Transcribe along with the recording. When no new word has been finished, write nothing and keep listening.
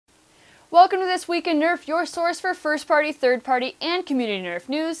Welcome to This Week in Nerf, your source for first-party, third-party, and community Nerf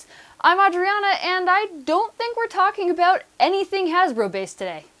news. I'm Adriana, and I don't think we're talking about anything Hasbro-based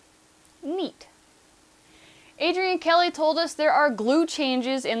today. Neat. Adrian Kelly told us there are glue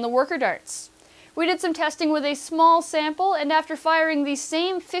changes in the worker darts. We did some testing with a small sample, and after firing the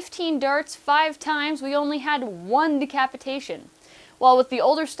same 15 darts 5 times, we only had 1 decapitation. While with the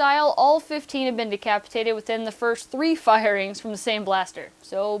older style, all 15 have been decapitated within the first 3 firings from the same blaster.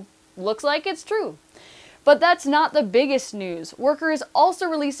 So, looks like it's true. But that's not the biggest news. Worker is also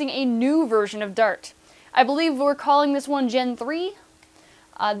releasing a new version of dart. I believe we're calling this one Gen 3.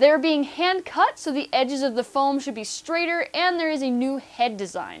 They're being hand cut, so the edges of the foam should be straighter, and there is a new head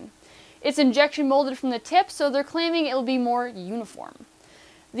design. It's injection molded from the tip, so they're claiming it will be more uniform.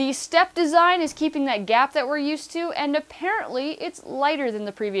 The step design is keeping that gap that we're used to, and apparently it's lighter than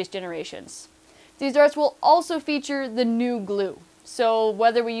the previous generations. These darts will also feature the new glue. So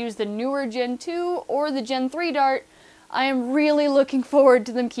whether we use the newer Gen 2 or the Gen 3 dart, I am really looking forward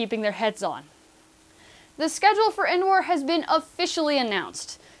to them keeping their heads on. The schedule for Endwar has been officially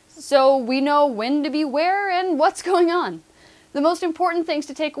announced, so we know when to be where and what's going on. The most important things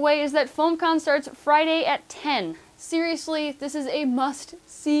to take away is that FoamCon starts Friday at 10. Seriously, this is a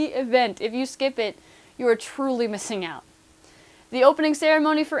must-see event. If you skip it, you are truly missing out. The opening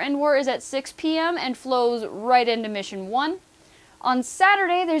ceremony for Endwar is at 6 p.m. and flows right into Mission 1. On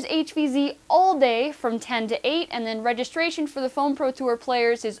Saturday, there's HVZ all day from 10 to 8, and then registration for the Foam Pro Tour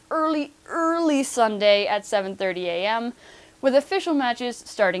players is early Sunday at 7:30 a.m., with official matches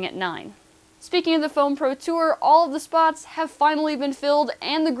starting at 9. Speaking of the Foam Pro Tour, all of the spots have finally been filled,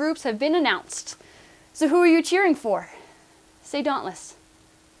 and the groups have been announced. So who are you cheering for? Say Dauntless.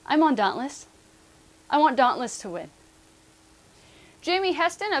 I'm on Dauntless. I want Dauntless to win. Jamie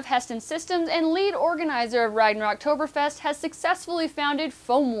Heston of Heston Systems and lead organizer of Ragnarok Oktoberfest has successfully founded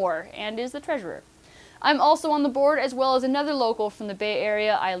FoamWar and is the treasurer. I'm also on the board, as well as another local from the Bay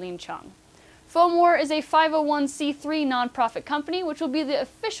Area, Eileen Chung. FoamWar is a 501c3 nonprofit company which will be the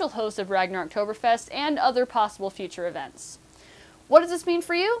official host of Ragnarok Oktoberfest and other possible future events. What does this mean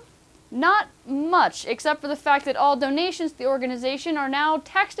for you? Not much, except for the fact that all donations to the organization are now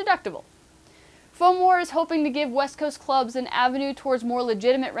tax deductible. FoamWar is hoping to give West Coast clubs an avenue towards more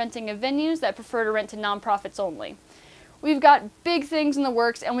legitimate renting of venues that prefer to rent to nonprofits only. We've got big things in the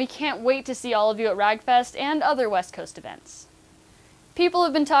works, and we can't wait to see all of you at Ragfest and other West Coast events. People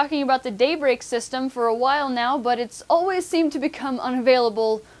have been talking about the Daybreak system for a while now, but it's always seemed to become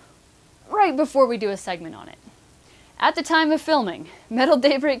unavailable right before we do a segment on it. At the time of filming, metal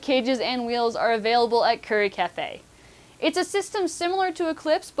Daybreak cages and wheels are available at Curry Cafe. It's a system similar to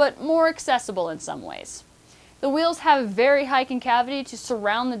Eclipse, but more accessible in some ways. The wheels have very high concavity to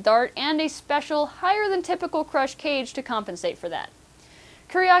surround the dart and a special, higher than typical crush cage to compensate for that.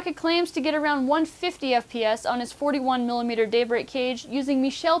 Kuryaka claims to get around 150 FPS on his 41mm Daybreak cage using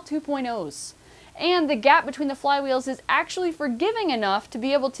Michel 2.0s. And the gap between the flywheels is actually forgiving enough to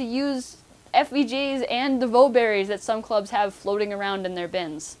be able to use FVJs and the Vauberries that some clubs have floating around in their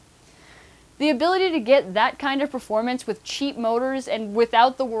bins. The ability to get that kind of performance with cheap motors and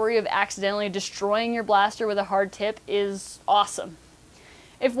without the worry of accidentally destroying your blaster with a hard tip is awesome.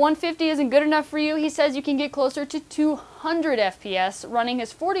 If 150 isn't good enough for you, he says you can get closer to 200 FPS running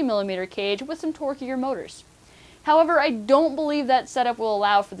his 40mm cage with some torquier motors. However, I don't believe that setup will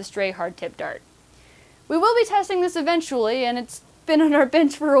allow for the stray hard tip dart. We will be testing this eventually, and it's been on our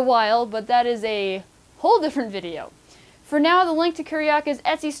bench for a while, but that is a whole different video. For now, the link to Kuryaka's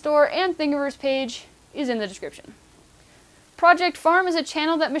Etsy store and Thingiverse page is in the description. Project Farm is a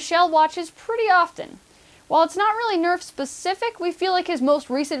channel that Michelle watches pretty often. While it's not really Nerf specific, we feel like his most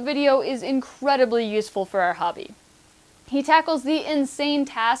recent video is incredibly useful for our hobby. He tackles the insane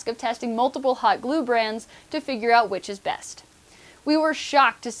task of testing multiple hot glue brands to figure out which is best. We were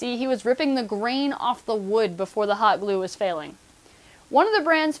shocked to see he was ripping the grain off the wood before the hot glue was failing. One of the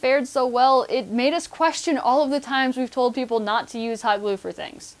brands fared so well, it made us question all of the times we've told people not to use hot glue for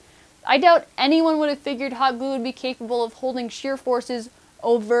things. I doubt anyone would have figured hot glue would be capable of holding shear forces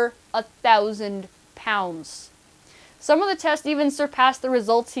over 1,000 pounds. Some of the tests even surpassed the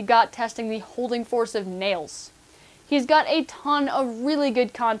results he got testing the holding force of nails. He's got a ton of really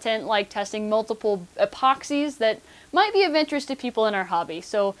good content, like testing multiple epoxies that might be of interest to people in our hobby,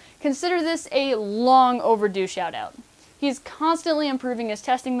 so consider this a long overdue shout out. He's constantly improving his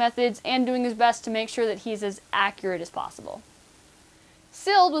testing methods and doing his best to make sure that he's as accurate as possible.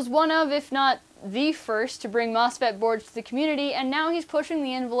 Suild was one of, if not the first, to bring MOSFET boards to the community, and now he's pushing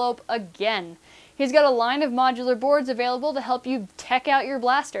the envelope again. He's got a line of modular boards available to help you tech out your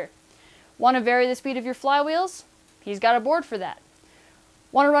blaster. Want to vary the speed of your flywheels? He's got a board for that.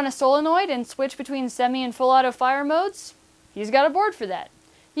 Want to run a solenoid and switch between semi and full auto fire modes? He's got a board for that.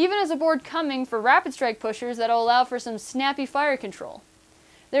 He even has a board coming for rapid strike pushers that'll allow for some snappy fire control.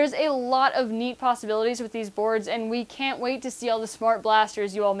 There's a lot of neat possibilities with these boards, and we can't wait to see all the smart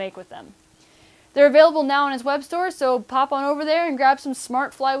blasters you all make with them. They're available now on his web store, so pop on over there and grab some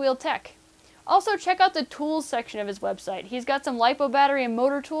smart Flywheel tech. Also, check out the tools section of his website. He's got some LiPo battery and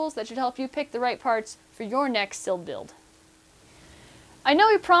motor tools that should help you pick the right parts for your next Suild build. I know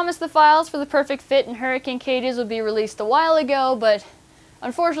we promised the files for the Perfect Fit and Hurricane cages would be released a while ago, but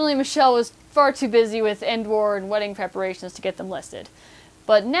unfortunately Michelle was far too busy with Endwar and wedding preparations to get them listed.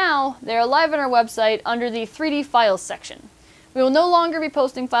 But now, they are live on our website under the 3D Files section. We will no longer be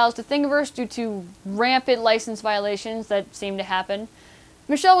posting files to Thingiverse due to rampant license violations that seem to happen.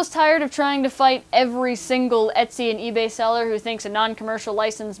 Michelle was tired of trying to fight every single Etsy and eBay seller who thinks a non-commercial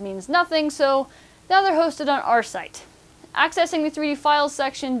license means nothing, so now they're hosted on our site. Accessing the 3D Files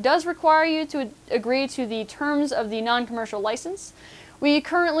section does require you to agree to the terms of the non-commercial license. We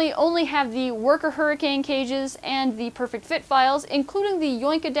currently only have the Worker Hurricane cages and the Perfect Fit files, including the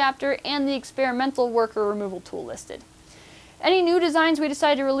Yoink adapter and the experimental worker removal tool listed. Any new designs we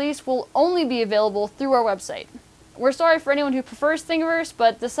decide to release will only be available through our website. We're sorry for anyone who prefers Thingiverse,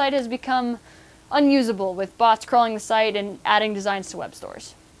 but the site has become unusable with bots crawling the site and adding designs to web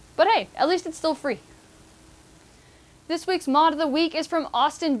stores. But hey, at least it's still free. This week's mod of the week is from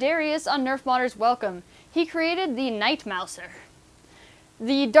Austin Darius on Nerf Modders Welcome. He created the Night Mouser.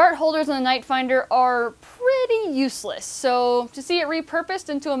 The dart holders on the Night Finder are pretty useless, so to see it repurposed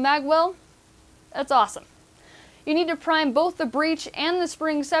into a magwell, that's awesome. You need to prime both the breech and the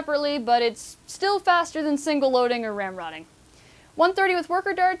spring separately, but it's still faster than single loading or ramrodding. 130 with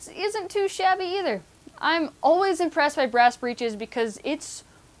worker darts isn't too shabby either. I'm always impressed by brass breeches because it's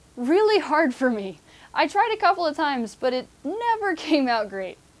really hard for me. I tried a couple of times, but it never came out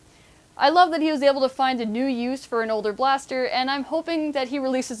great. I love that he was able to find a new use for an older blaster, and I'm hoping that he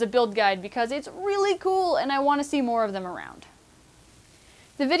releases a build guide because it's really cool and I want to see more of them around.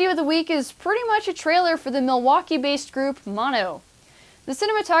 The video of the week is pretty much a trailer for the Milwaukee-based group Mono. The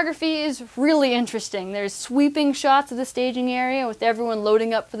cinematography is really interesting. There's sweeping shots of the staging area with everyone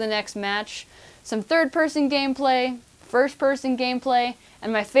loading up for the next match, some third-person gameplay, first-person gameplay,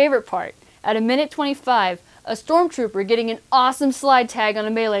 and my favorite part, at a minute 25, a stormtrooper getting an awesome slide tag on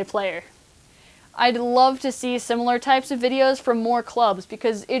a melee player. I'd love to see similar types of videos from more clubs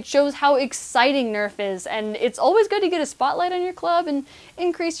because it shows how exciting Nerf is, and it's always good to get a spotlight on your club and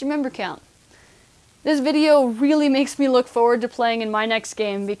increase your member count. This video really makes me look forward to playing in my next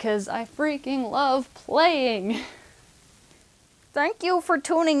game because I freaking love playing. Thank you for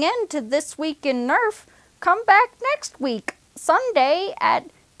tuning in to This Week in Nerf. Come back next week, Sunday at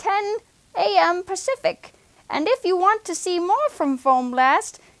 10 a.m. Pacific. And if you want to see more from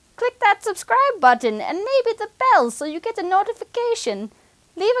FoamBlast, click that subscribe button and maybe the bell so you get a notification.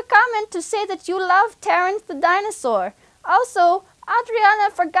 Leave a comment to say that you love Terrence the dinosaur. Also,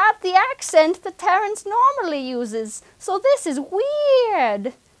 Adriana forgot the accent that Terrence normally uses, so this is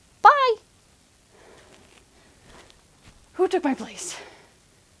weird. Bye! Who took my place?